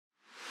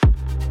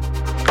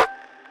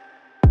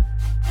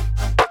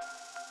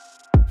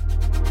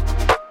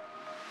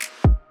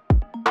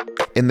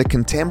In the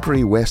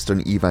contemporary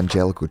Western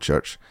evangelical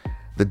church,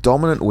 the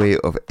dominant way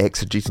of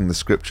exegeting the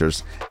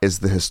scriptures is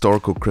the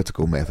historical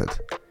critical method.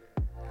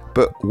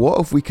 But what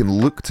if we can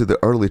look to the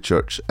early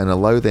church and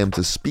allow them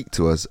to speak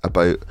to us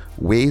about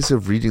ways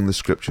of reading the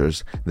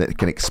scriptures that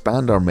can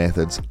expand our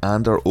methods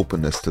and our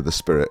openness to the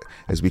Spirit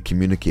as we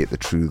communicate the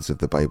truths of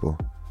the Bible?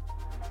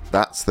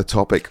 That's the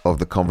topic of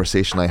the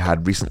conversation I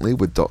had recently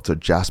with Dr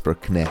Jasper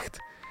Knecht.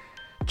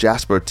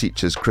 Jasper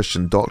teaches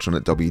Christian Doctrine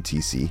at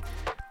WTC.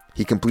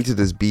 He completed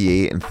his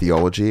BA in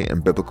Theology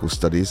and Biblical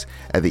Studies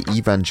at the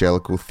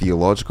Evangelical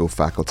Theological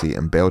Faculty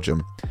in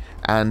Belgium,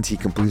 and he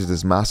completed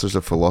his Masters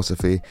of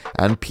Philosophy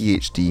and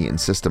PhD in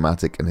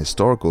Systematic and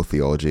Historical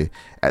Theology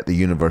at the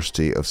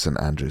University of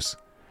St Andrews.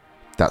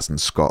 That's in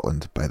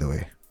Scotland, by the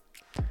way.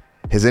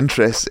 His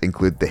interests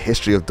include the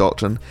history of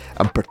doctrine,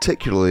 and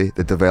particularly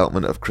the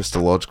development of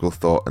Christological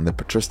thought in the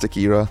Patristic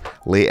era,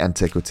 late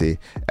Antiquity,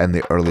 and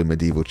the early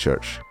medieval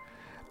church.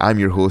 I'm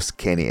your host,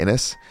 Kenny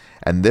Innes,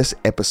 and this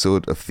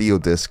episode of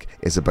TheoDisc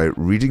is about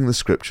reading the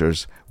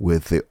scriptures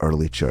with the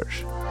early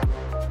church.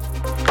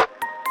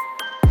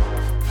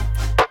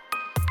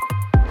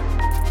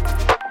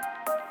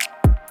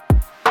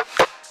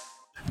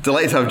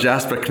 Delighted to have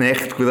Jasper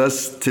Knecht with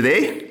us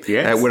today.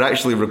 Yes. We're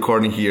actually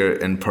recording here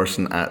in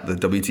person at the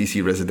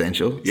WTC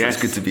Residential. So yes.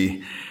 It's good to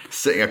be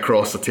sitting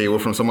across the table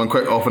from someone.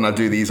 Quite often I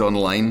do these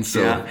online,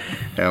 so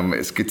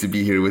it's good to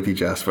be here with you,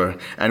 Jasper.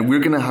 And we're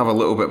going to have a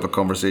little bit of a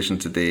conversation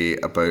today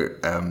about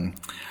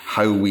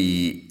how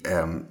we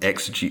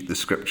exegete the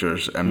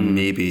scriptures and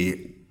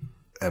maybe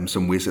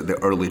some ways that the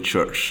early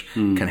church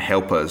can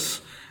help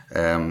us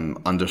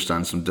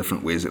understand some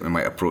different ways that we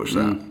might approach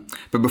that.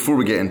 But before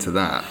we get into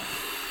that,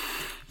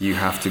 you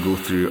have to go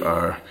through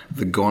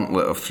the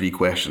gauntlet of 3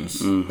 questions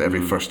that every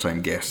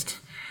first-time guest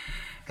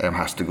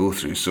has to go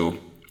through. So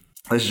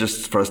this is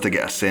just for us to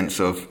get a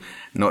sense of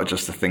not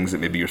just the things that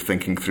maybe you're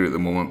thinking through at the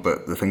moment,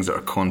 but the things that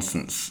are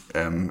constants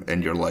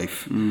in your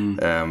life,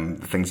 the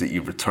things that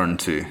you return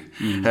to.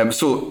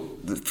 So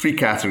the 3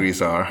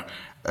 categories are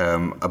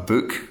a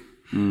book,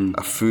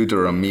 a food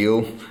or a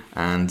meal,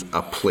 and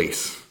a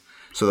place.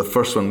 So the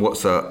first one,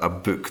 what's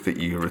a book that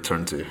you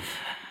return to?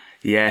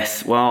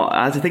 Yes, well,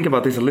 I had to think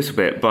about this a little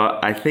bit,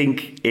 but I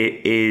think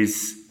it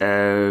is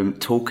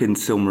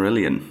Tolkien's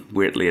Silmarillion,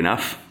 weirdly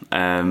enough.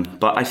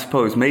 But I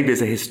suppose maybe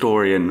as a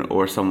historian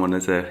or someone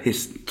as a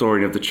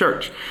historian of the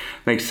church,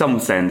 makes some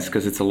sense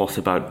because it's a lot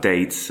about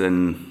dates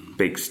and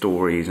big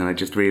stories, and I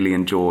just really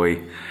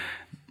enjoy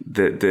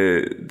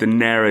the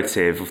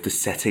narrative of the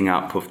setting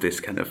up of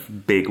this kind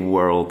of big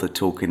world that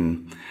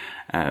Tolkien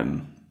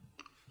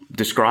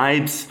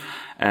describes.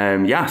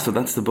 So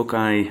that's the book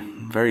I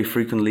very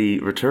frequently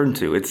return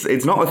to.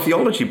 It's not a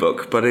theology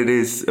book, but it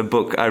is a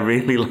book I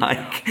really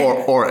like.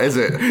 Or is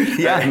it?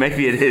 Yeah,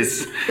 maybe it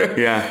is.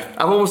 Yeah.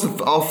 I've always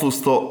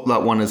thought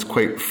that one is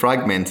quite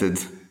fragmented.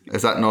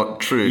 Is that not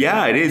true?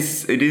 Yeah, it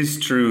is. It is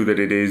true that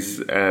it is.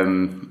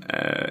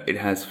 It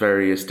has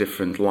various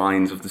different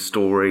lines of the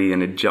story,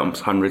 and it jumps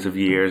hundreds of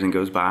years and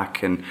goes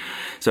back, and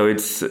so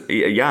it's.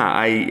 Yeah,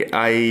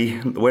 I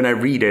when I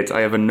read it,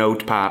 I have a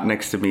notepad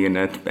next to me and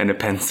a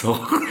pencil.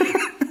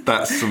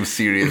 That's some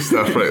serious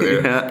stuff right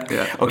there.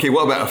 Yeah. Okay,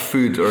 what about a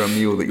food or a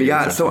meal that you?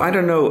 Yeah, so I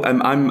don't know.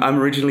 I'm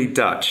originally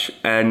Dutch,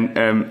 and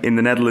in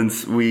the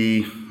Netherlands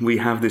we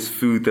have this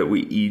food that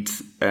we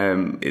eat.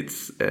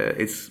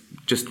 It's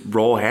just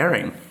raw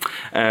herring,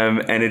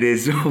 and it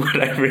is what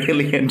I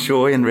really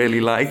enjoy and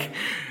really like.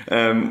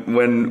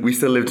 When we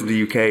still lived in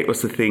the UK, it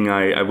was the thing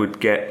I would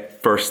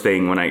get first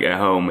thing when I get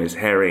home is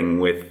herring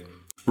with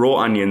raw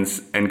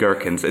onions and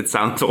gherkins. It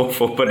sounds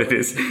awful, but it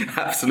is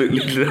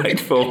absolutely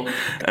delightful.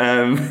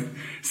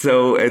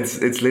 So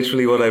it's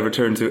literally what I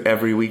return to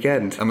every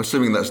weekend. I'm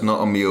assuming that's not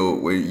a meal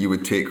where you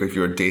would take if you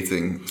were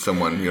dating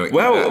someone.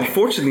 Well,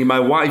 fortunately, my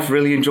wife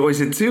really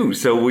enjoys it too,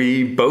 so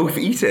we both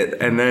eat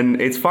it, and then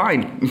it's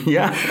fine.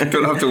 Yeah,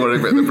 don't have to worry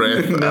about the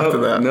breath after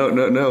that.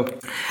 No.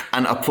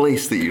 And a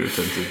place that you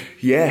return to?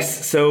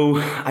 Yes,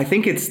 so I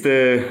think it's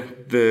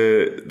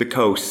the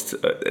coast,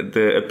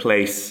 a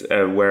place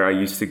where I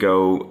used to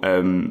go.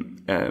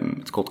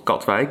 It's called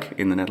Katwijk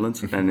in the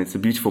Netherlands, and it's a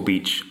beautiful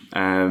beach,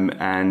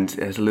 and it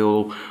has a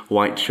little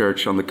white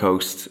church on the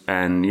coast,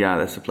 and yeah,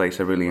 that's a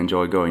place I really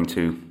enjoy going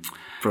to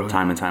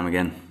time and time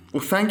again.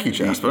 Well, thank you,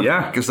 Jasper.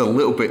 Yeah, gives a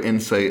little bit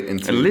insight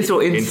into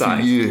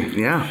into you.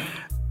 Yeah.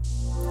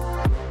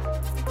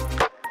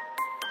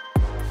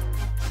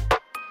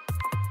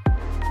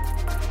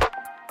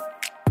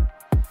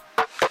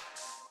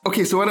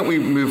 Okay, so why don't we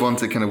move on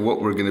to kind of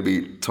what we're going to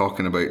be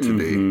talking about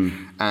today.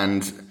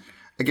 And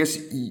I guess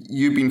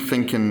you've been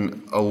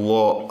thinking a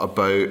lot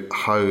about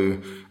how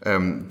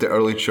the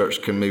early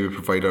church can maybe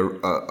provide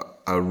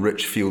a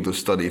rich field of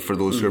study for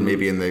those who are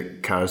maybe in the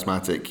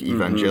charismatic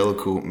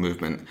evangelical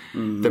movement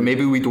that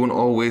maybe we don't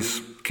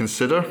always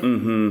consider.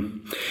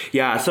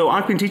 Yeah, so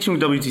I've been teaching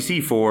with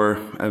WTC for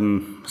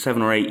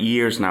 7 or 8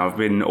 years now. I've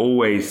been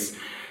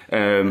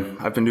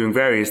doing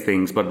various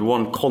things, but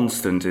one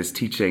constant is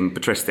teaching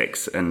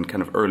patristics and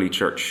kind of early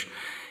church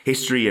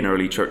history and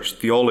early church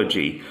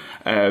theology.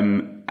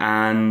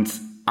 And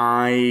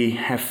I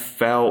have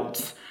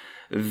felt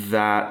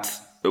that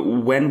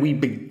when we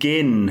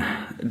begin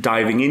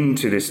diving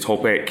into this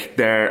topic,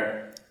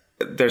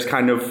 there's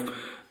kind of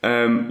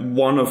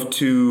one of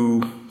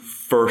two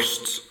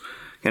first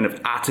kind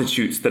of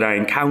attitudes that I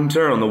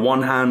encounter. On the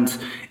one hand,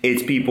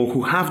 it's people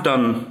who have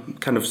done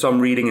kind of some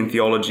reading in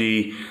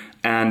theology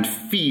and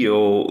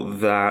feel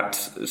that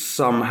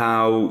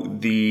somehow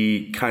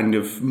the kind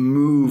of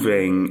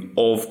moving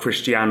of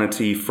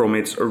Christianity from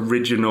its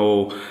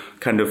original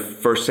kind of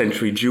first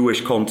century Jewish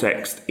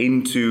context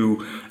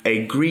into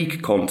a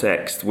Greek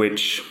context,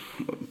 which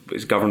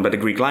is governed by the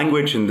Greek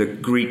language and the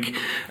Greek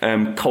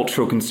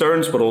cultural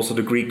concerns, but also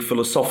the Greek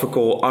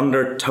philosophical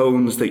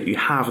undertones that you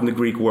have in the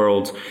Greek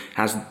world,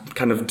 has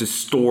kind of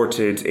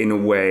distorted in a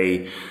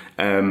way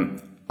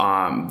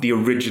the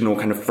original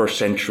kind of first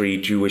century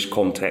Jewish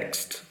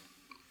context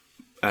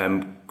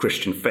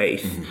Christian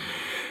faith.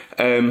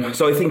 Mm-hmm.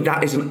 So I think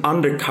that is an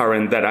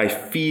undercurrent that I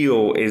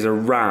feel is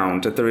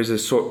around, that there is a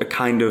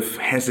kind of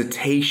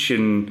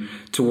hesitation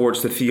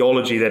towards the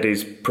theology that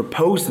is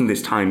proposed in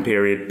this time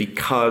period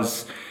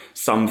because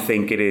some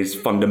think it is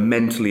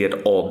fundamentally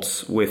at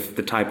odds with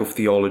the type of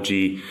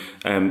theology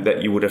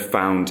that you would have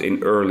found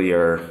in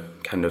earlier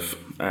kind of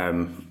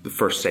the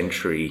first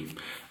century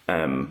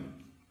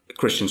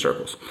Christian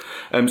circles.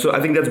 So I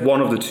think that's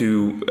one of the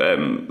two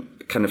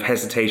kind of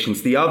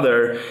hesitations. The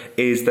other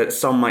is that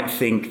some might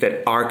think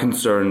that our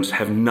concerns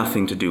have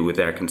nothing to do with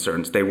their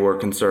concerns. They were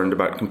concerned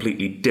about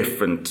completely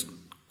different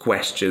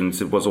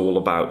questions. It was all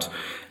about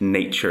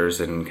natures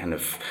and the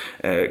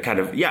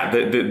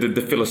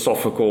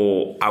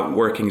philosophical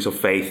outworkings of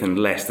faith, and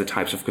less the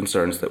types of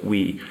concerns that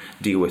we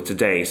deal with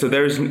today. So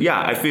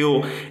I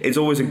feel it's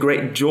always a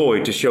great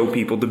joy to show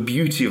people the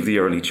beauty of the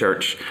early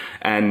church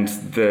and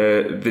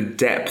the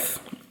depth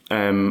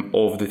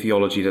of the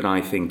theology that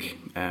I think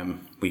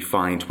we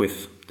find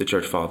with the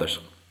church fathers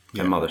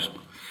and mothers.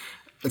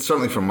 And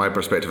certainly from my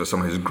perspective as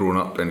someone who's grown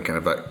up in kind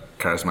of that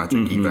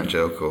charismatic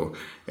evangelical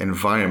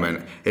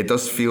environment, it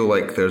does feel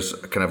like there's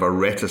kind of a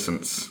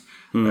reticence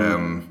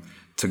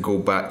to go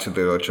back to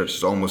the early church.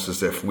 It's almost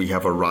as if we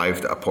have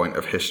arrived at a point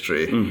of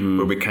history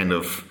where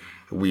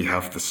we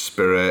have the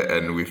Spirit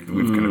and we've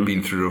kind of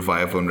been through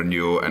revival and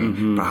renewal,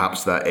 and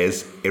perhaps that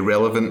is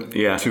irrelevant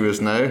to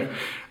us now.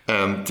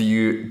 Do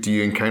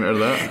you encounter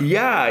that?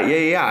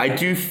 Yeah. I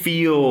do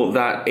feel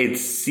that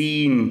it's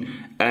seen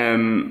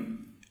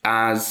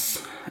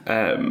as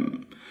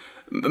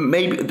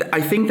maybe.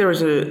 I think there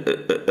is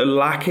a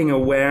lacking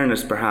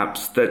awareness,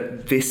 perhaps,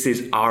 that this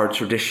is our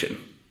tradition,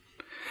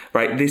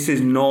 right? This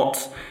is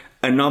not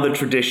another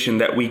tradition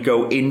that we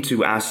go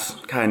into as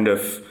kind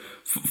of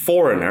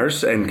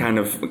foreigners and kind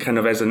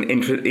of as an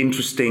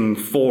interesting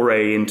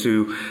foray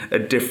into a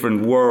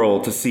different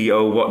world to see,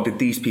 what did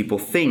these people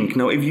think?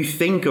 No, if you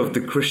think of the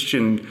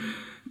Christian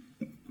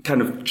kind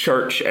of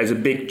church as a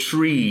big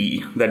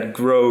tree that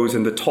grows,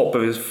 and the top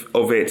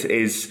of it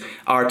is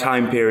our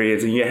time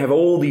periods, and you have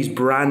all these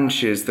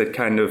branches that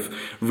kind of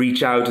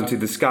reach out into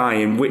the sky,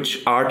 in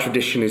which our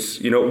tradition is,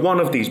 one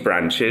of these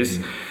branches.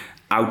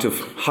 Out of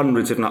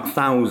hundreds, if not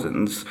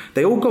thousands,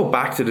 they all go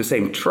back to the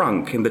same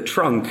trunk, and the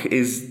trunk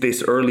is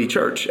this early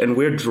church, and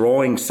we're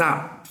drawing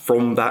sap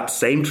from that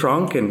same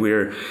trunk, and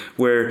we're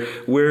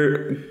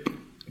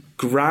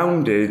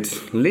grounded,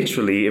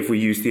 literally, if we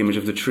use the image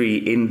of the tree,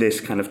 in this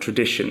kind of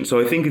tradition. So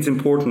I think it's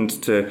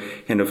important to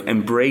kind of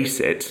embrace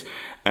it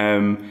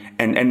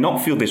and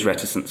not feel this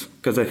reticence,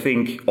 because I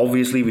think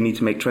obviously we need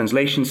to make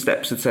translation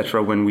steps,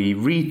 etc., when we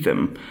read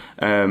them.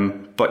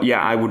 But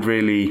I would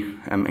really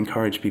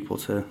encourage people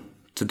to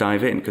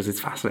dive in, because it's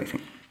fascinating.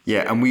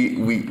 Yeah, and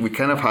we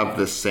kind of have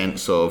this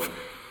sense of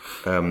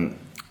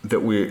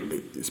that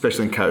we,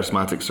 especially in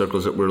charismatic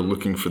circles, that we're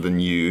looking for the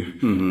new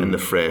and the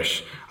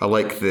fresh. I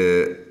like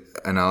the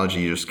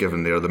analogy you just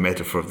given there, the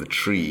metaphor of the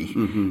tree,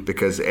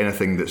 because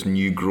anything that's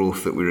new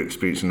growth that we're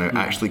experiencing now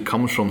actually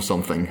comes from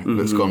something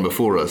that's gone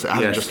before us. It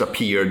hasn't just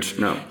appeared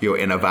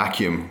in a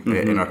vacuum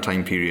in our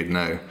time period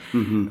now.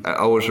 I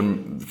always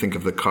think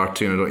of the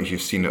cartoon, I don't know if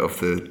you've seen it, of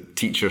the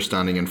teacher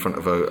standing in front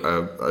of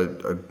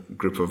a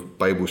group of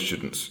Bible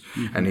students,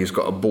 and he's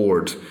got a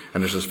board,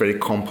 and there's this very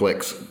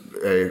complex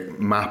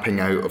mapping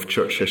out of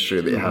church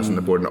history that he has on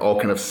the board, and it all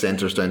kind of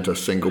centers down to a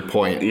single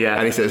point.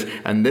 And he says,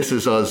 and this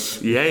is us.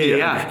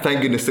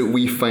 Thank goodness that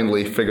we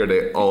finally figured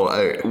it all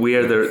out.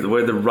 We're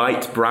the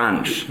right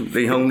branch,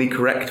 the only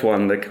correct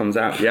one that comes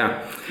out.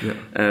 I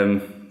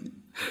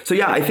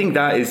think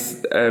that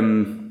is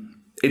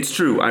it's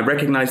true. I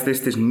recognize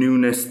this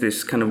newness,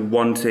 this kind of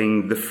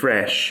wanting the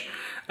fresh,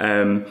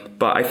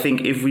 but I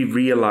think if we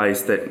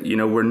realize that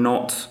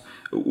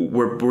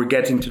we're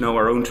getting to know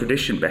our own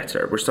tradition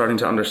better. We're starting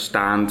to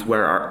understand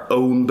where our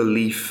own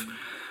belief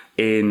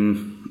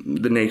in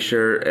the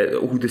nature,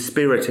 who the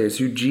Spirit is,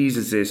 who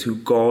Jesus is, who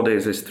God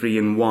is as three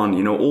in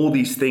one. All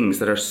these things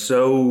that are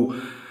so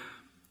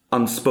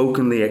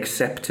unspokenly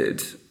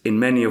accepted in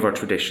many of our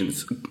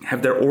traditions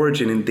have their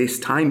origin in this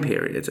time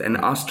period. And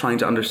us trying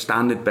to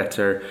understand it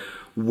better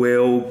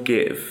will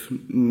give,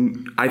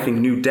 I think,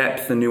 new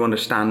depth and new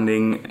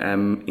understanding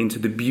into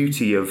the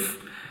beauty of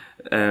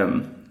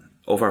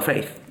of our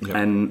faith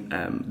and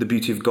the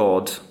beauty of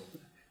God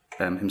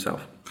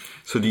himself.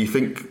 So do you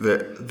think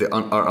that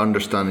our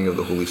understanding of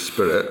the Holy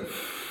Spirit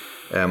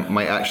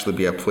might actually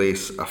be a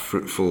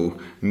fruitful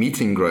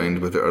meeting ground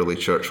with the early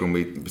church,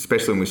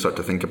 especially when we start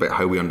to think about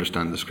how we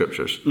understand the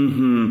scriptures?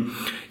 Mm-hmm.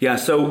 Yeah,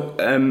 so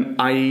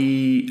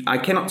I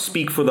cannot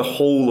speak for the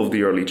whole of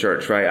the early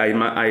church, right?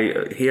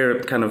 I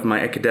hear kind of my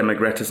academic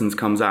reticence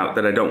comes out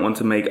that I don't want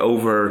to make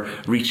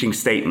overreaching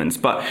statements,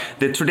 but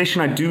the tradition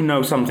I do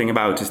know something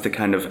about is the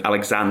kind of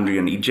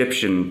Alexandrian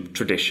Egyptian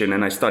tradition,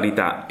 and I studied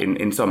that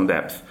in some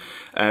depth.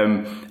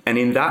 And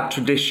in that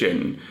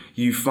tradition,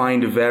 you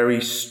find a very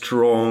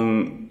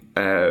strong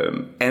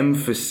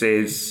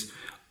emphasis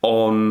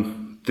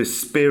on the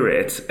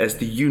Spirit as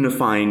the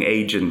unifying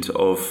agent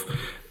of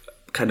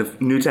kind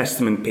of New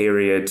Testament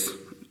period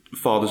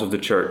fathers of the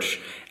church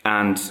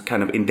and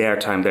kind of in their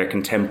time, their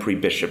contemporary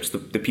bishops, the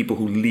people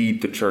who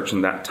lead the church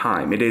in that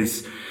time. It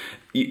is,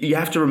 you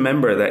have to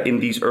remember that in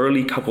these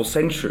early couple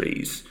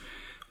centuries,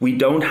 we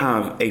don't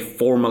have a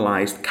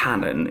formalized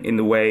canon in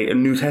the way, a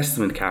New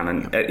Testament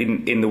canon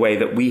in the way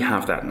that we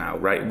have that now,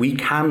 right? We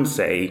can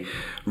say,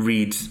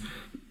 read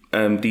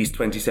these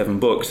 27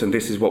 books and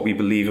this is what we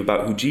believe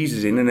about who Jesus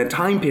is in a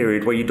time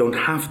period where you don't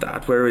have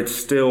that, where it's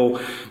still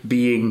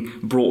being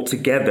brought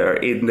together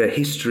in the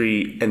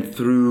history and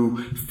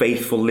through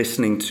faithful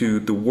listening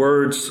to the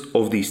words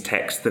of these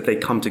texts, that they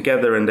come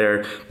together and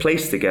they're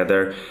placed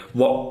together.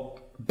 What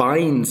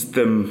binds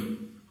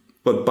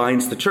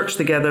the church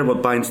together,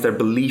 what binds their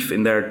belief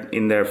in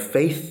their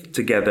faith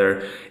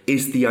together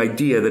is the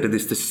idea that it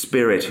is the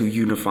Spirit who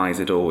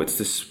unifies it all. It's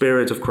the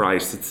Spirit of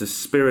Christ, it's the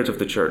Spirit of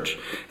the church,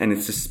 and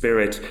it's the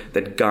Spirit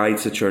that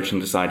guides the church in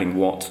deciding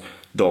what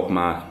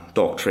dogma,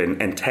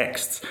 doctrine, and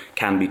texts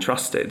can be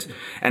trusted.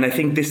 And I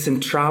think this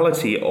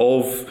centrality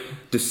of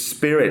the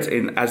Spirit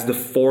as the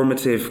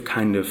formative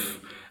kind of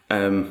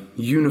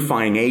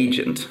unifying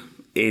agent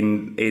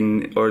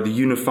or the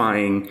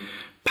unifying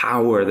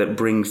power that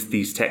brings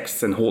these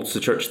texts and holds the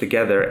church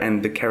together,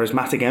 and the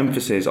charismatic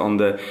emphasis on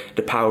the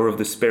power of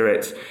the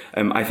Spirit,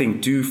 I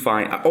think do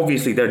find,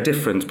 obviously they're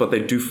different, but they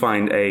do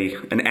find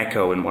an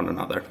echo in one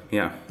another.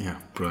 Yeah,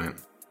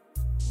 brilliant.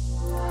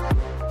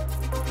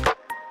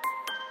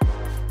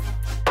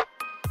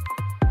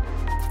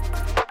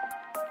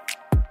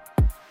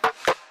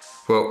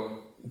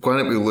 Well, why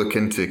don't we look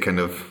into kind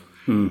of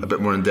a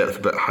bit more in depth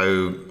about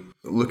how,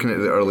 looking at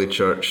the early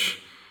church,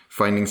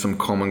 finding some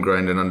common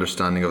ground and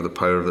understanding of the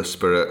power of the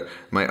Spirit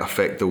might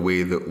affect the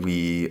way that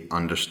we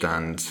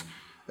understand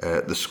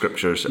the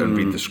scriptures and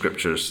read the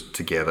scriptures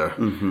together.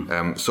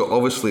 So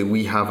obviously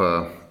we have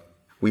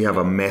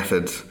a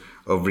method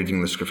of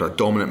reading the scripture, a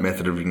dominant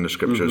method of reading the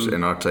scriptures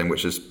in our time,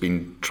 which has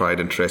been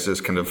tried and trusted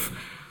as kind of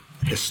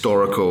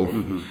historical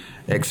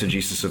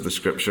exegesis of the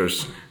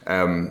scriptures.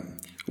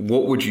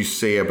 What would you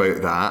say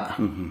about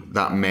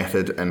that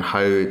method, and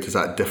how does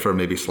that differ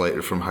maybe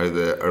slightly from how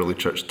the early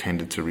church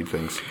tended to read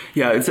things?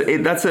 Yeah, it's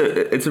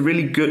a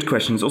really good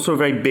question. It's also a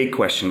very big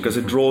question because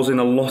it draws in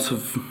a lot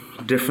of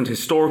different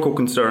historical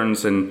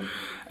concerns, and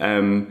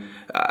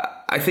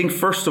I think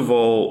first of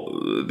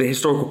all, the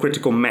historical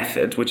critical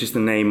method, which is the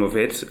name of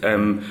it,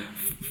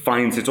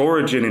 finds its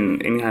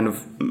origin in kind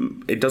of,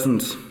 it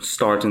doesn't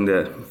start in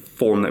the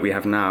form that we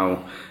have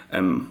now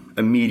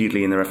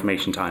immediately in the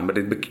Reformation time, but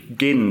it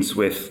begins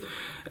with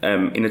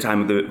in the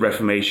time of the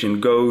Reformation,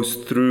 goes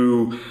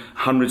through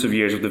hundreds of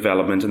years of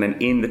development, and then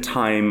in the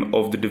time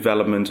of the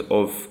development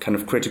of kind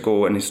of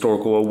critical and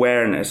historical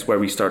awareness, where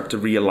we start to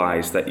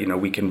realize that,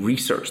 we can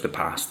research the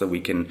past, that we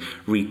can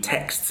read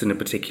texts in a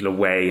particular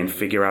way and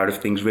figure out if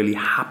things really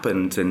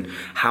happened and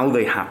how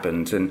they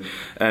happened. And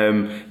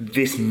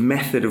this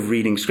method of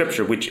reading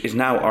scripture, which is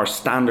now our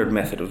standard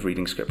method of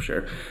reading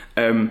scripture,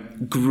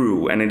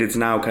 grew, and it is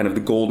now kind of the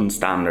golden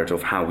standard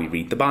of how we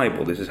read the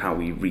Bible. This is how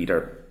we read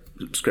our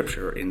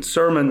scripture in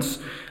sermons,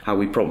 how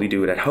we probably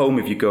do it at home.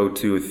 If you go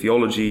to a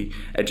theology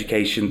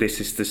education,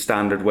 this is the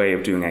standard way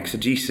of doing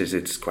exegesis.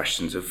 It's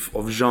questions of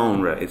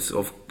genre, it's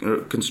of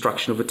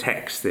construction of a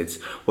text,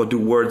 it's what do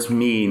words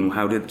mean,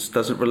 how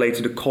does it relate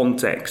to the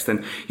context,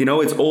 and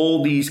it's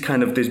all these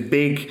kind of this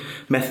big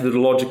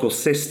methodological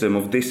system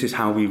of this is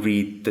how we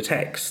read the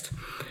text.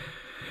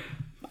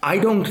 I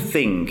don't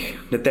think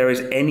that there is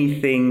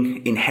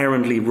anything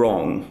inherently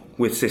wrong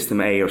with system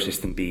A or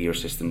system B or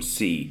system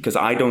C, because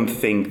I don't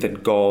think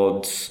that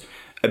God's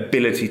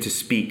ability to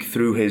speak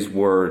through his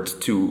word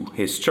to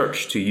his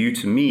church, to you,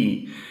 to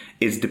me,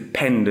 is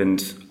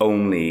dependent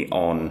only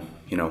on,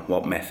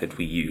 what method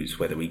we use,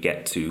 whether we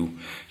get to,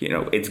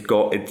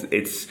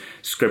 it's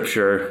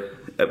scripture.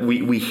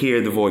 We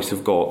hear the voice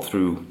of God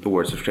through the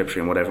words of scripture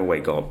in whatever way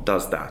God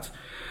does that.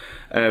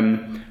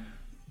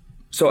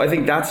 So I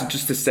think that's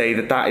just to say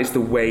that is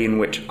the way in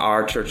which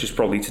our churches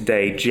probably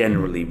today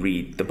generally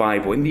read the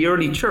Bible. In the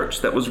early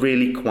church, that was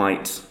really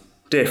quite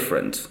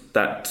different.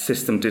 That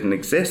system didn't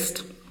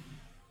exist,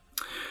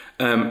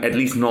 at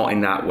least not in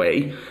that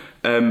way.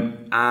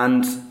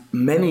 And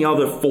many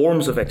other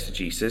forms of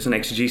exegesis, and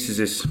exegesis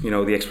is,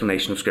 the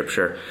explanation of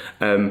Scripture.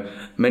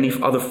 Many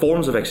other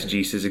forms of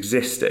exegesis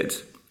existed.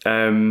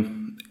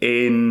 In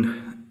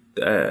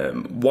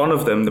one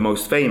of them, the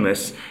most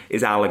famous,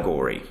 is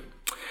allegory.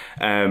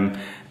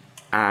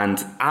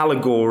 And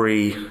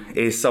allegory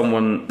is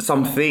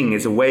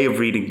is a way of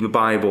reading the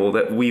Bible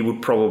that we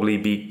would probably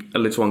be a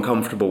little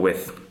uncomfortable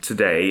with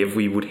today if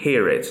we would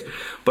hear it.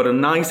 But a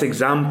nice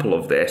example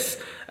of this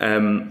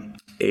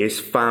is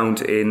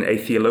found in a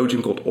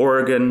theologian called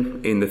Origen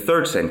in the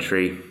 3rd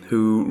century,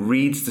 who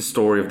reads the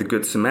story of the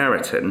Good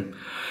Samaritan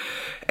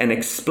and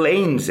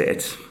explains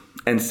it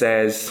and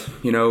says,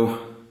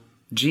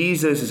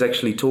 Jesus is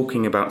actually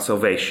talking about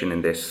salvation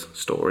in this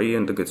story,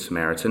 in the Good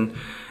Samaritan,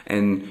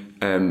 and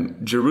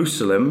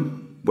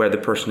Jerusalem, where the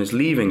person is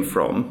leaving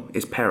from,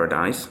 is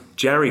paradise.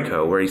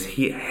 Jericho, where he's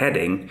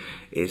heading,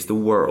 is the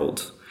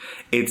world.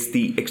 It's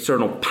the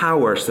external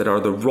powers that are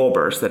the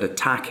robbers that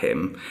attack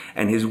him,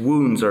 and his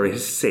wounds are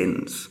his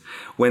sins.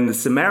 When the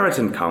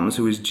Samaritan comes,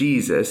 who is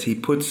Jesus, he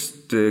puts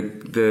the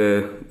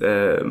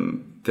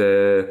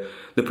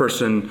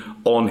person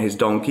on his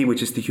donkey,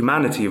 which is the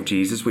humanity of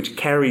Jesus, which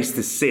carries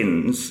the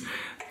sins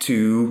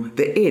to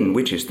the inn,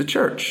 which is the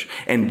church.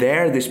 And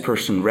there this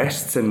person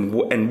rests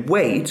and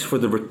waits for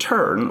the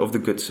return of the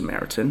Good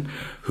Samaritan,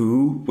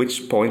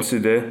 which points to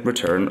the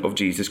return of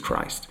Jesus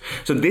Christ.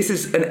 So this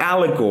is an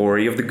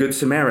allegory of the Good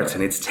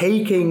Samaritan. It's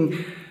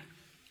taking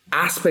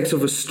aspects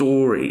of a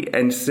story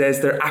and says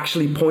they're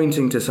actually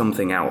pointing to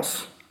something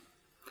else.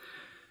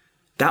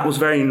 That was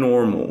very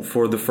normal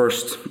for the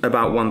first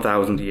about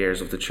 1,000 years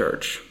of the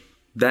church.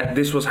 That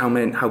this was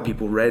how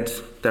people read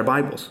their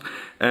Bibles,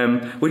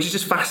 which is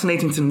just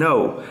fascinating to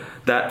know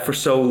that for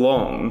so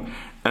long.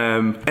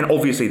 And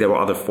obviously there were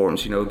other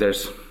forms.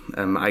 There's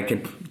I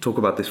can talk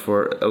about this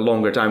for a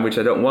longer time, which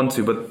I don't want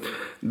to. But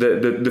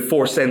the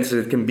four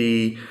senses can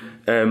be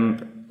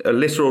a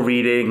literal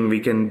reading.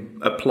 We can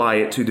apply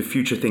it to the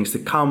future things to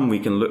come. We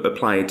can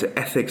apply it to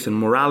ethics and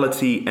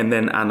morality, and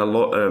then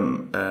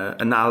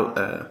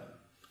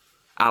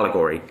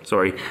allegory,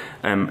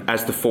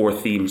 as the four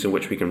themes in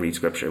which we can read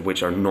Scripture,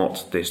 which are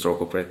not the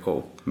historical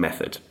critical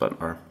method, but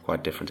are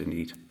quite different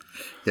indeed.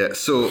 Yeah,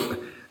 so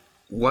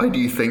why do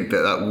you think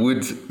that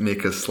would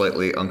make us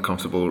slightly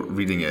uncomfortable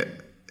reading it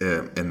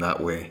in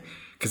that way?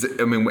 Because,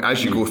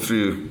 as you go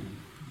through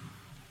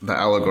the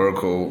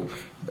allegorical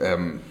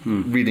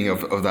reading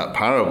of that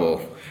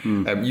parable,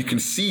 you can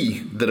see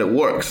that it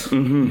works,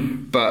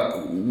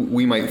 but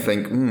we might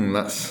think,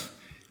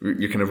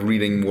 you're kind of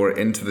reading more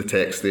into the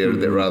text there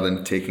rather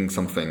than taking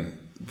something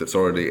that's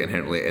already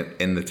inherently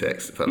in the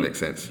text, if that makes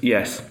sense.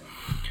 Yes.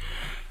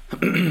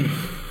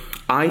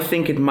 I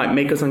think it might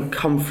make us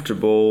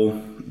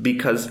uncomfortable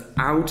because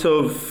out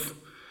of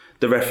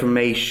the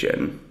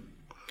Reformation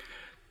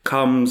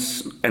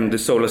comes, and the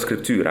sola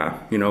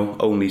scriptura,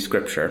 only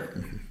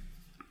Scripture,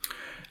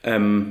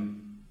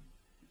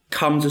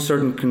 comes a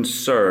certain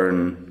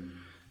concern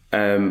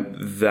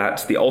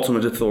that the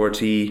ultimate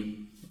authority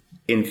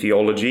in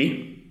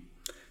theology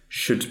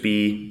should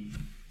be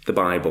the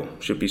Bible,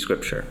 should be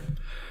Scripture,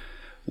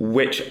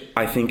 which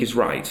I think is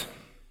right.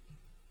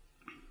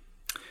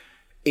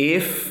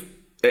 If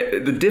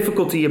the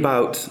difficulty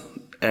about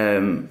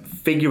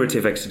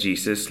figurative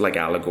exegesis, like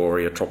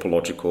allegory or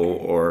tropological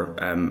or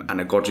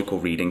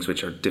anagogical readings,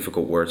 which are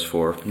difficult words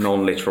for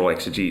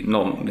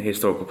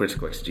non-historical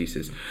critical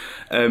exegesis,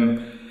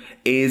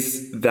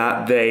 is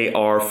that they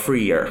are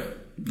freer.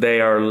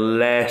 They are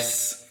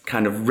less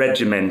kind of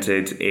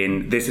regimented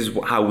in this is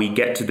how we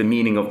get to the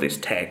meaning of this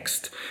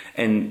text,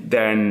 and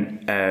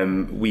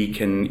then we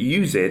can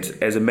use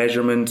it as a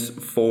measurement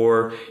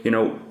for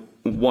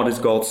what is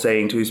God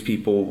saying to his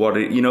people,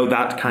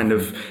 that kind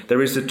of,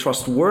 there is a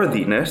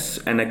trustworthiness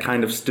and a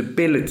kind of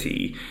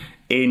stability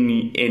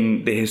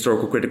in the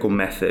historical critical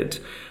method,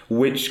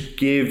 which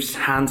gives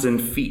hands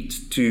and feet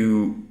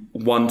to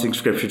wanting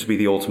Scripture to be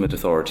the ultimate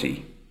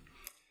authority.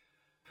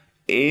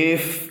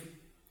 If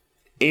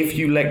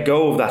you let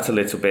go of that a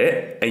little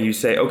bit and you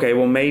say, okay,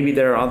 well, maybe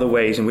there are other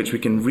ways in which we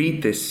can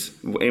read this,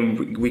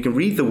 we can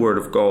read the Word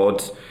of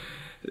God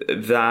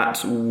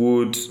that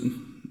would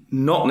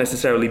not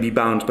necessarily be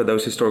bound by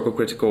those historical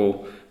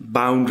critical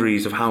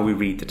boundaries of how we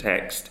read the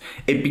text,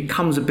 it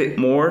becomes a bit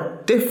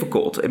more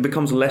difficult. It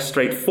becomes less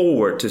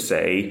straightforward to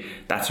say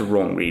that's a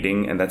wrong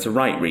reading and that's a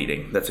right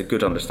reading. That's a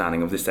good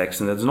understanding of this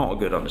text and that's not a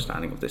good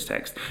understanding of this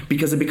text,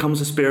 because it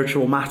becomes a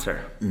spiritual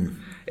matter.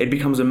 It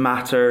becomes a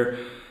matter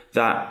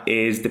that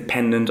is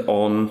dependent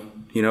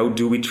on,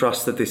 do we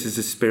trust that this is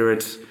a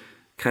Spirit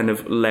kind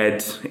of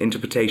led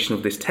interpretation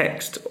of this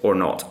text or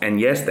not?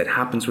 And yes, that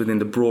happens within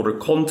the broader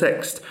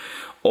context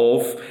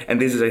of,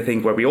 and this is, I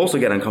think, where we also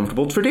get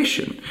uncomfortable,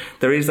 tradition.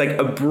 There is like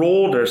a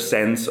broader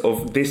sense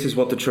of this is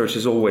what the church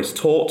has always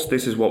taught,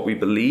 this is what we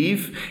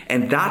believe,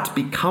 and that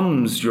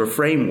becomes your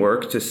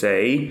framework to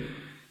say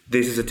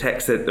this is a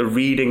text, that a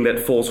reading that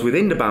falls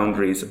within the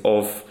boundaries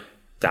of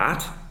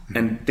that,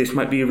 and this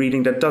might be a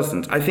reading that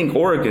doesn't. I think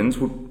Origen's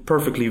would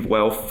perfectly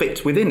well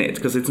fit within it,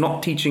 because it's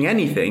not teaching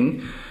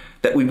anything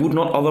that we would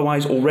not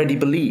otherwise already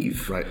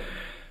believe. Right.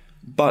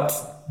 But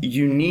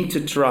you need to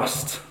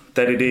trust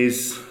that it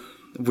is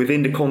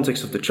within the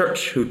context of the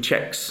church who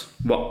checks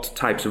what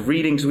types of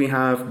readings we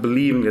have,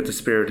 believing that the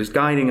Spirit is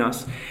guiding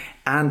us,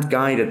 and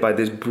guided by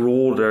this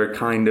broader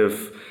kind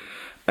of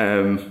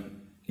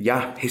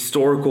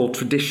historical,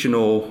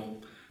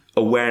 traditional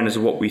awareness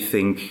of what we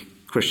think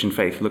Christian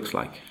faith looks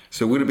like.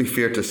 So would it be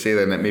fair to say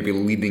then that maybe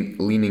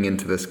leaning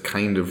into this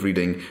kind of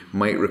reading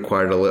might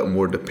require a little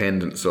more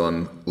dependence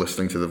on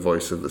listening to the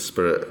voice of the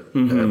Spirit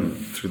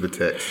through the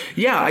text?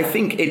 Yeah, I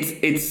think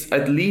it's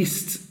at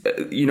least,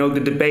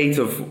 the debate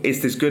of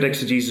is this good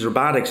exegesis or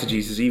bad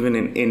exegesis, even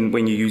in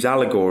when you use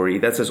allegory,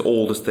 that's as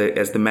old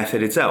as the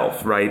method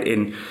itself, right?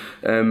 In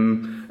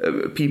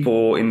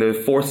people in the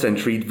 4th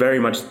century very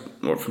much,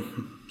 or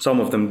some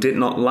of them did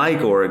not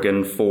like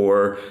Origen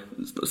for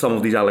some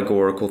of these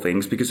allegorical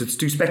things because it's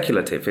too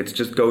speculative. It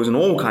just goes in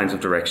all kinds of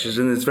directions,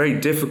 and it's very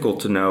difficult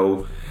to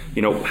know,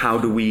 how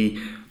do we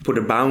put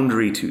a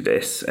boundary to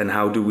this and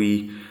how do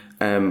we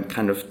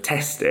kind of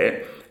test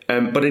it.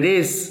 But it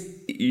is,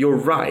 you're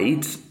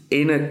right,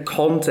 in a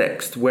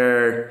context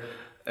where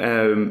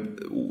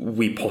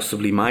we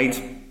possibly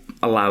might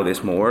allow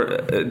this more,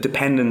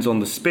 dependence on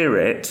the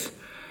Spirit,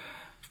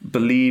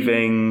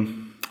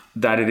 believing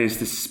that it is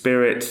the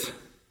Spirit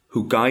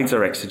who guides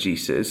our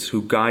exegesis,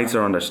 who guides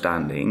our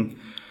understanding,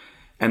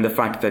 and the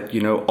fact that,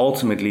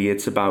 ultimately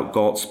it's about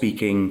God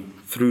speaking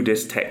through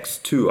this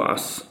text to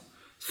us,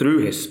 through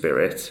His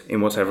Spirit, in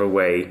whatever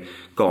way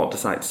God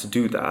decides to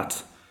do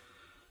that.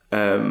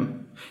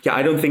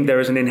 I don't think there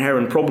is an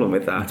inherent problem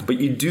with that, but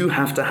you do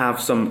have to have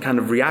some kind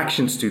of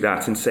reactions to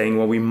that and saying,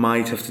 well, we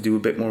might have to do a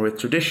bit more with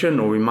tradition,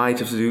 or we might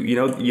have to do,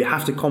 you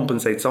have to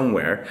compensate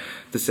somewhere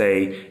to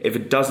say, if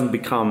it doesn't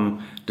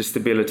become the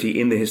stability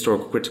in the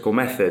historical critical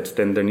method,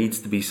 then there needs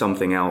to be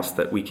something else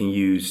that we can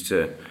use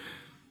to,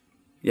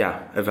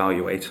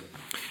 evaluate.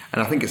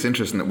 And I think it's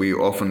interesting that we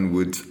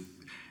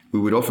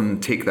would often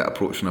take that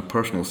approach in a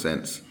personal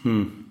sense.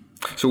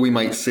 So we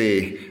might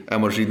say, I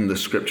was reading the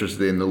scriptures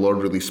today and the Lord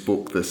really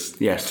spoke this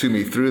to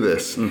me through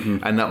this.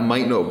 And that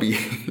might not be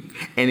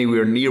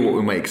anywhere near what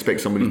we might expect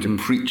somebody to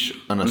preach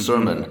on a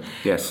sermon.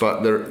 Yes.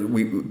 But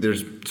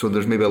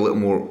there's maybe a little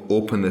more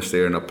openness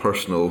there in a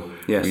personal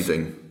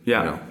reading.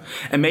 Yeah.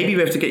 And maybe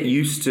we have to get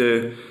used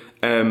to,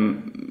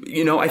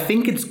 I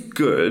think it's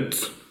good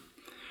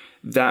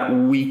that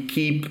we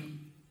keep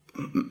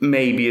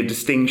maybe a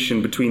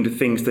distinction between the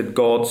things that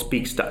God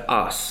speaks to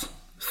us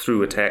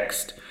through a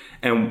text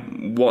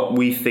and what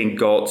we think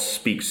God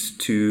speaks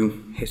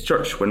to His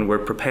church when we're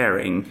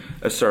preparing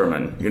a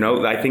sermon.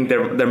 I think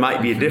there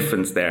might be a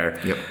difference there.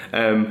 Yep.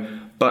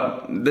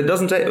 But that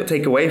doesn't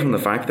take away from the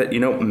fact that,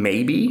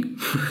 maybe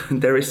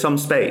there is some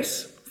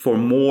space for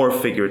more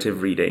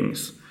figurative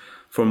readings,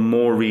 for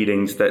more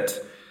readings that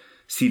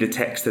see the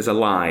text as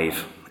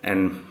alive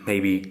and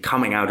maybe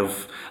coming out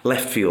of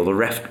left field or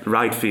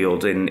right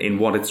field in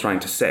what it's trying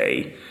to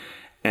say,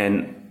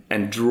 and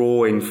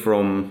drawing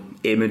from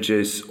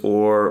images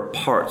or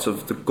parts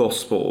of the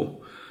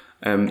gospel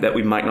that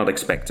we might not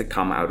expect to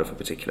come out of a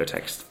particular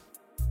text.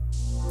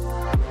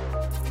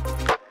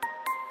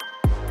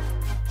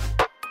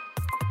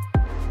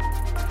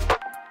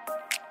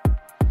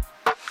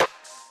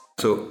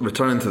 So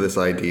returning to this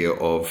idea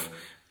of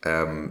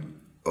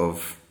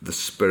the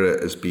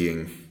Spirit as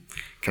being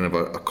kind of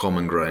a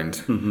common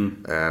ground,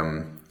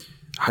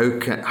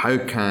 how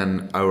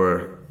can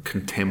our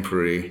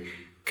contemporary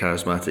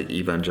charismatic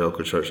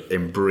evangelical church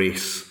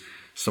embrace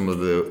some of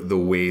the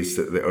ways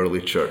that the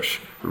early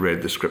church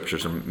read the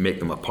scriptures and make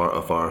them a part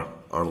of our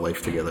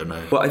life together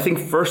now? Well, I think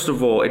first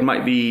of all, it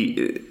might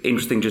be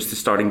interesting just to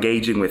start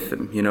engaging with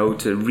them,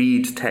 to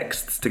read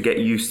texts, to get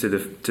used to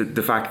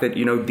the fact that,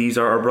 these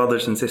are our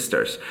brothers and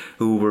sisters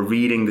who were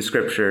reading the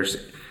scriptures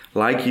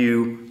like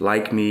you,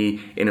 like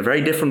me, in a very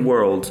different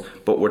world,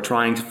 but we're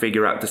trying to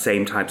figure out the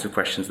same types of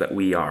questions that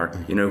we are,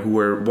 who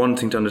are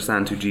wanting to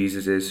understand who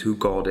Jesus is, who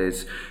God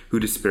is, who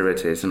the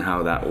Spirit is, and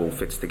how that all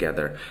fits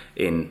together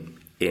in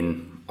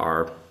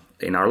our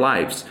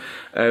lives.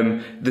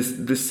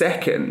 The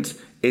second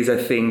is, I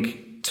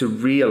think, to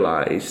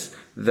realize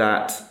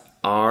that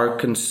our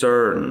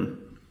concern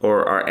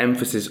or our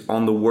emphasis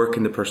on the work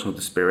in the person of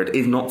the Spirit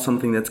is not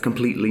something that's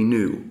completely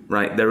new,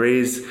 right?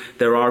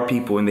 There are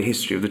people in the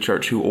history of the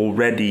church who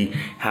already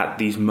had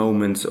these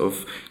moments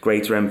of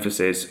greater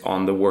emphasis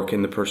on the work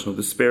in the person of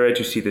the Spirit.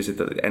 You see this at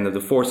the end of the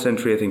 4th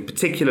century, I think,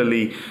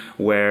 particularly,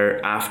 where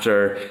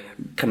after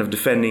kind of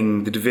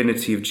defending the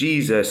divinity of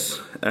Jesus,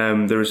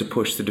 there is a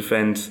push to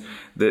defend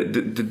the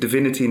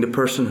divinity and the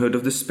personhood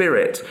of the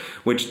Spirit,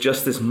 which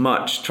just as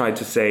much tried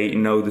to say,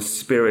 the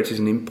Spirit is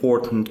an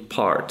important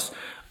part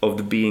of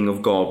the being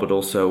of God, but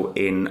also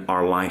in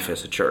our life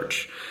as a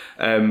church.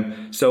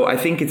 So I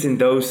think it's in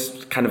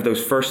those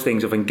first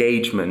things of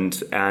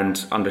engagement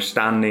and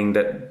understanding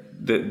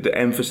that the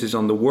emphasis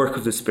on the work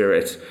of the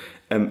Spirit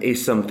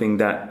is something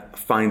that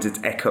finds its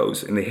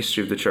echoes in the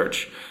history of the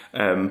church.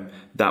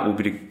 That will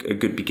be a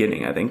good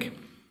beginning, I think.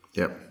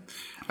 Yep.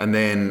 And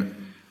then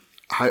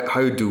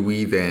how do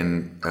we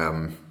then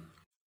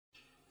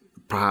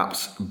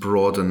perhaps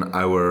broaden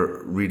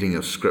our reading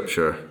of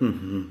Scripture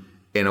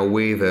in a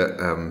way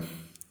that,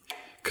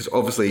 because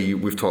obviously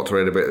we've talked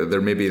already about that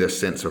there may be this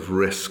sense of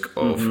risk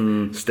of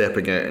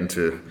stepping out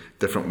into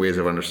different ways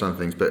of understanding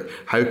things, but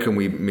how can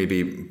we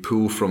maybe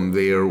pull from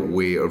their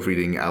way of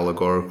reading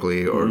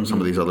allegorically or some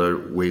of these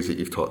other ways that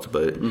you've talked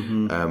about,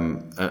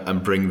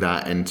 and bring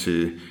that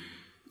into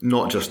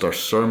not just our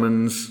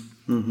sermons,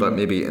 but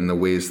maybe in the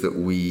ways that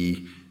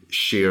we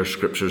share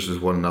scriptures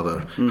with one another.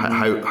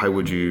 How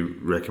would you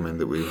recommend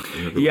that we?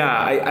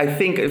 I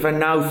think if I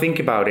now think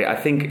about it, I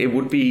think it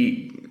would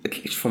be, at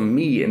least for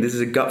me, and this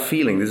is a gut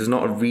feeling, this is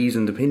not a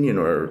reasoned opinion,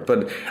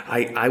 but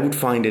I would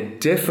find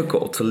it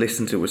difficult to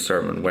listen to a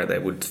sermon where they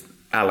would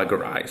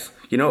allegorize.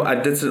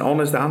 That's an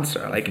honest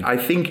answer. I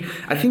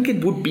think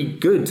it would be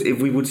good if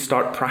we would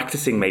start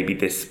practicing maybe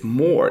this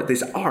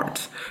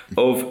art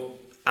of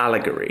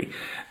allegory.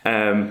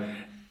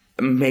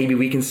 Maybe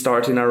we can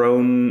start in our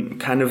own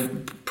kind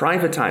of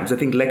private times. I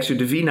think Lectio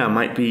Divina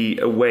might be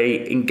a way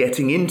in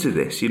getting into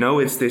this.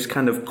 It's this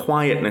kind of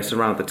quietness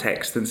around the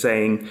text and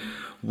saying,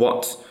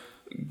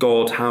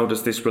 how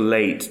does this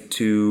relate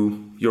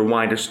to your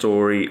wider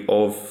story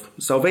of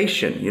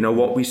salvation?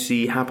 What we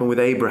see happen with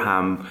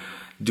Abraham.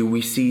 Do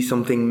we see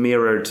something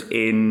mirrored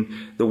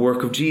in the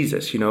work of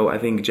Jesus? I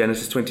think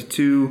Genesis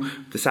 22,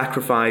 the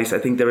sacrifice, I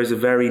think there is a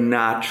very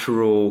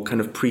natural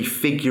kind of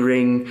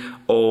prefiguring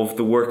of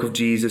the work of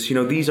Jesus.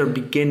 These are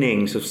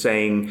beginnings of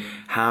saying,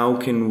 how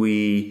can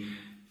we...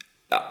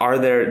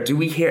 do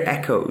we hear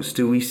echoes?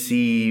 Do we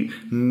see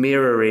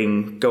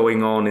mirroring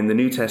going on in the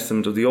New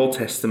Testament or the Old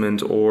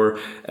Testament? Or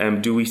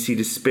do we see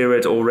the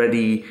Spirit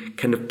already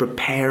kind of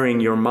preparing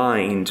your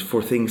mind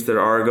for things that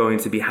are going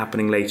to be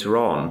happening later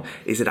on?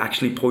 Is it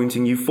actually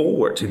pointing you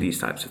forward to these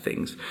types of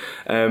things?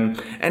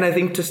 And I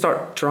think to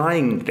start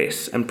trying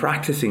this and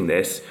practicing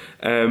this,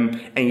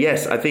 and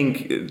yes, I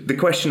think the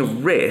question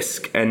of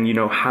risk and,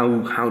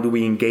 how do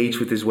we engage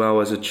with this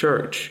well as a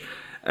church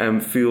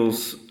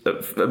feels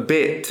a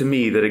bit to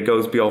me that it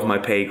goes beyond my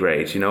pay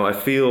grade. I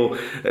feel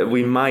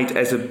we might,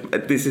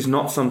 this is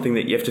not something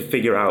that you have to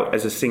figure out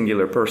as a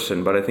singular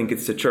person, but I think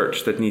it's the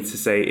church that needs to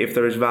say, if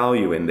there is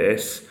value in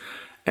this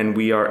and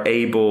we are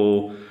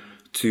able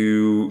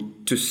to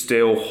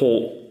still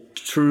hold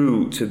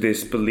true to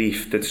this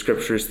belief that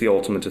Scripture is the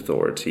ultimate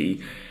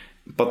authority,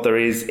 but there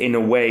is, in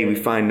a way, we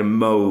find a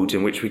mode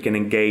in which we can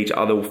engage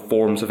other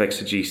forms of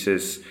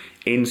exegesis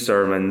in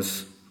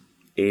sermons,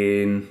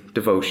 in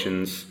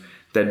devotions,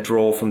 that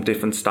draw from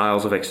different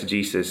styles of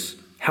exegesis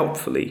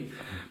helpfully.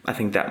 I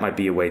think that might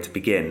be a way to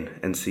begin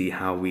and see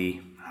how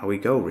we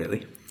go,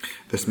 really.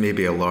 This may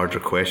be a larger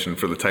question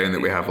for the time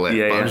that we have left,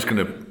 but I'm just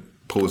going to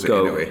pose it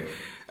anyway.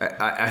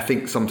 I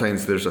think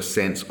sometimes there's a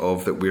sense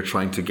of that we're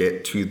trying to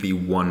get to the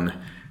one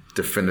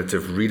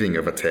definitive reading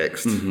of a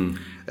text,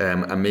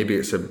 and maybe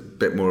it's a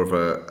bit more of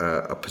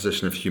a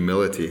position of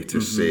humility to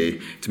say,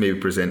 to maybe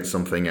present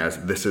something as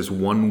this is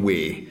one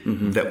way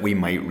that we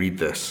might read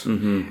this,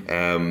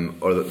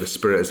 or that the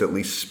Spirit is at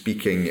least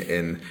speaking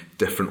in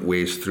different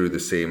ways through the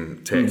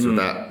same text. Or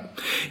that,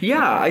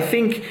 I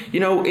think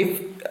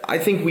I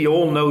think we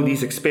all know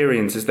these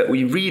experiences that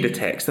we read a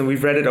text and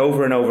we've read it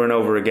over and over and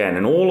over again,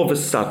 and all of a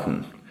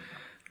sudden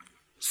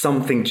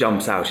something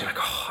jumps out. You're like,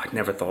 I'd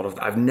never thought of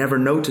that. I've never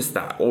noticed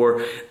that.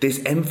 Or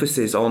this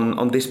emphasis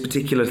on this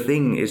particular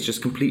thing is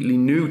just completely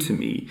new to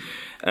me.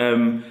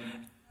 And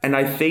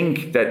I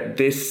think that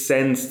this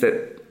sense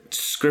that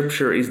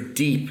Scripture is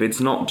deep. It's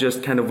not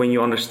just kind of when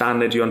you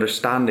understand it, you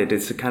understand it.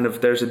 It's a kind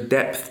of, there's a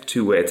depth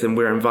to it, and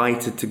we're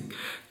invited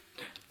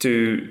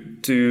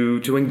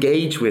to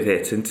engage with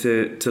it and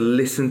to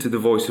listen to the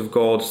voice of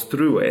God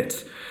through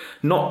it.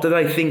 Not that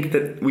I think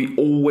that we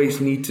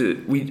always need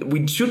to,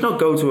 we should not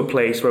go to a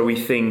place where we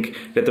think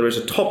that there is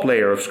a top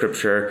layer of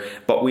Scripture,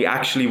 but we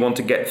actually want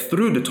to get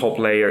through the top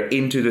layer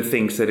into the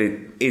things that it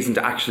isn't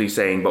actually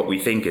saying, but we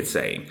think it's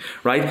saying,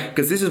 right?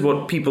 Because this is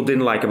what people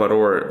didn't like about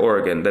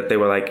Oregon, that they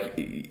were like,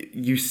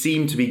 you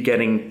seem to be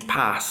getting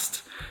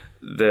past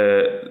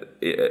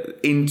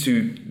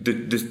into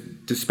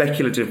the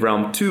speculative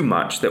realm too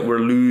much, that we're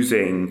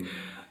losing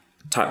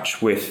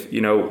touch with,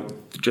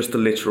 just the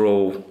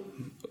literal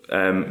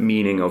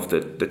meaning of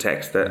the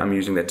text. That I'm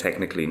using that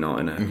technically, not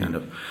in a kind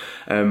of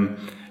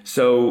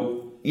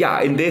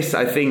in this,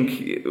 I think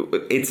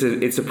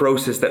it's a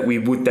process that we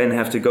would then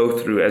have to go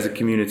through as a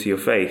community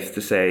of faith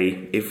to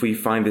say, if we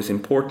find this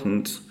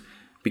important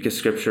because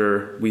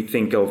Scripture we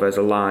think of as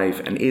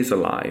alive and is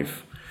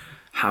alive,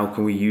 how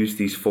can we use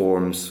these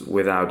forms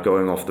without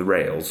going off the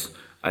rails?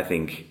 I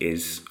think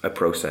is a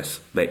process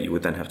that you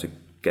would then have to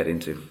get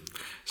into.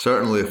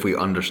 Certainly, if we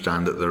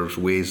understand that there's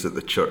ways that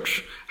the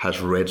church has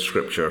read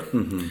Scripture,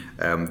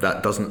 that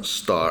doesn't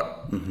start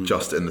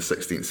just in the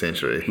 16th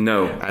century.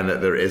 No. And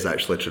that there is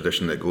actually a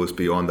tradition that goes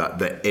beyond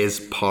that is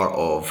part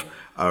of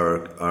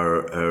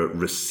our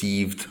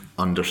received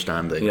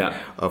understanding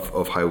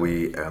of how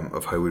we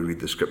read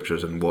the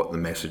Scriptures and what the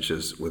message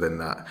is within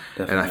that.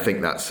 Definitely. And I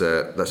think that's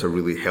a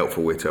really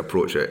helpful way to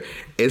approach it.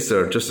 Is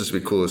there, just as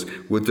we close,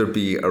 would there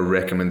be a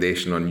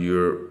recommendation on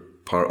your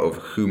part of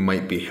who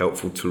might be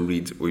helpful to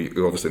read. We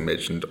obviously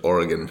mentioned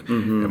Oregon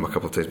a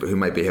couple of times, but who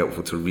might be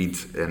helpful to read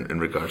in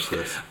regards to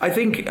this? I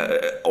think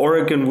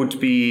Oregon would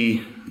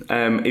be,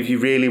 if you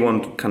really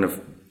want kind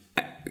of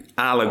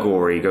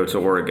allegory, go to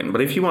Oregon.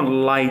 But if you want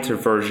lighter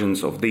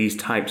versions of these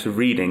types of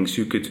readings,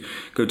 you could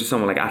go to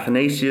someone like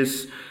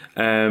Athanasius,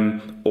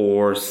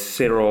 or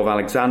Cyril of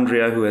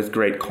Alexandria, who has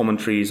great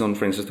commentaries on,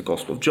 for instance, the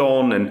Gospel of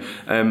John. And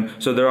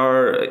so there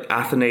are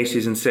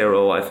Athanasius and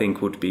Cyril, I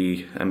think, would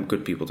be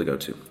good people to go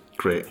to.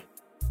 Great.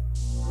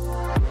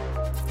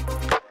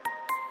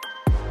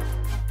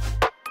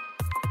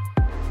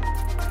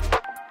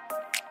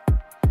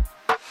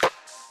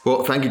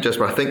 Well, thank you,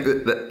 Jasper. I think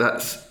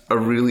that's a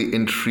really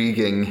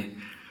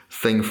intriguing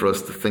thing for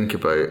us to think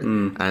about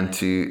and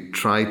to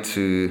try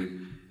to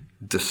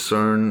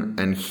discern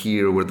and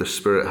hear where the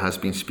Spirit has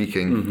been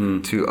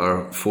speaking to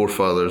our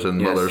forefathers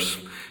and mothers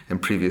in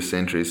previous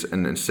centuries,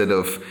 and instead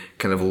of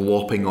kind of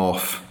lopping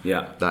off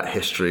that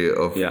history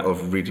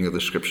of reading of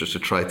the Scriptures, to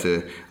try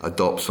to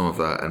adopt some of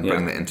that and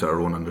bring that into our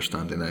own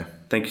understanding now.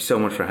 Thank you so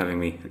much for having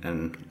me,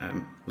 and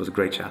it was a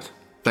great chat.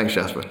 Thanks,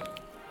 Jasper.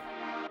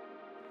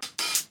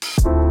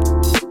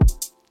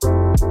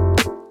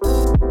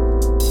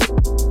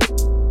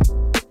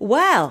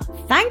 Well,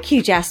 thank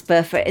you,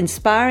 Jasper, for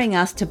inspiring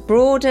us to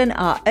broaden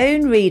our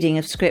own reading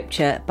of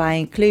Scripture by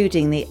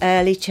including the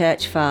early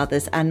church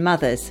fathers and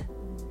mothers.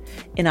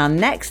 In our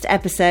next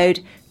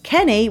episode,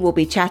 Kenny will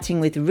be chatting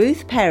with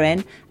Ruth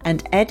Perrin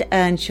and Ed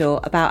Earnshaw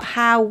about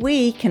how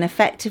we can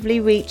effectively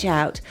reach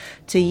out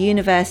to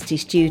university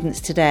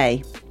students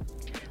today.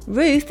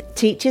 Ruth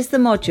teaches the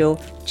module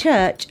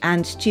Church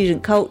and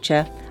Student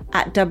Culture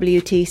at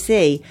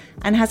WTC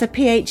and has a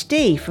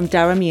PhD from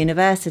Durham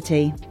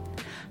University.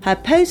 Her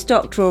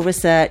postdoctoral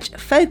research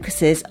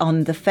focuses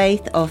on the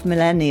faith of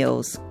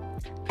millennials.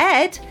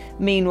 Ed,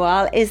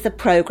 meanwhile, is the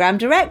Programme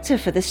Director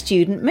for the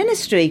Student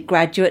Ministry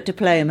Graduate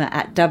Diploma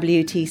at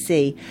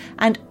WTC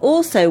and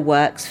also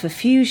works for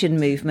Fusion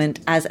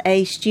Movement as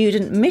a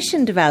student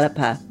mission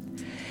developer.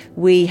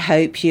 We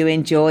hope you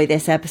enjoy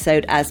this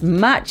episode as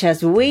much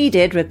as we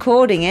did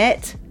recording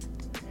it.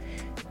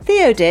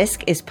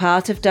 TheoDisc is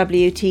part of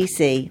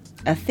WTC,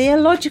 a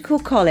theological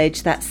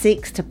college that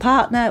seeks to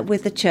partner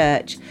with the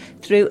church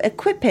through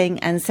equipping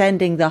and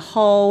sending the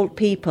whole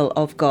people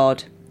of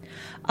God.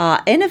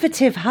 Our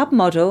innovative hub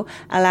model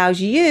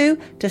allows you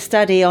to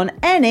study on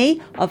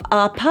any of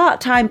our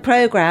part-time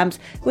programs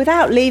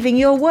without leaving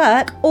your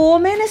work or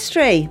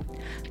ministry.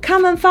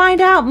 Come and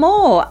find out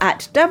more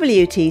at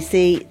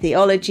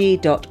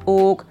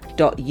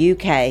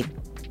wtctheology.org.uk.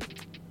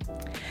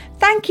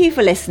 Thank you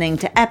for listening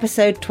to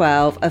episode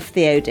 12 of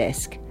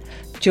TheoDisc.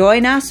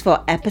 Join us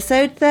for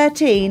episode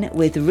 13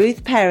 with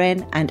Ruth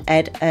Perrin and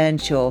Ed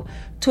Earnshaw,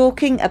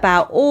 talking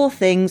about all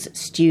things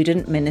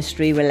student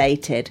ministry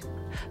related.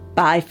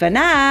 Bye for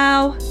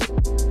now.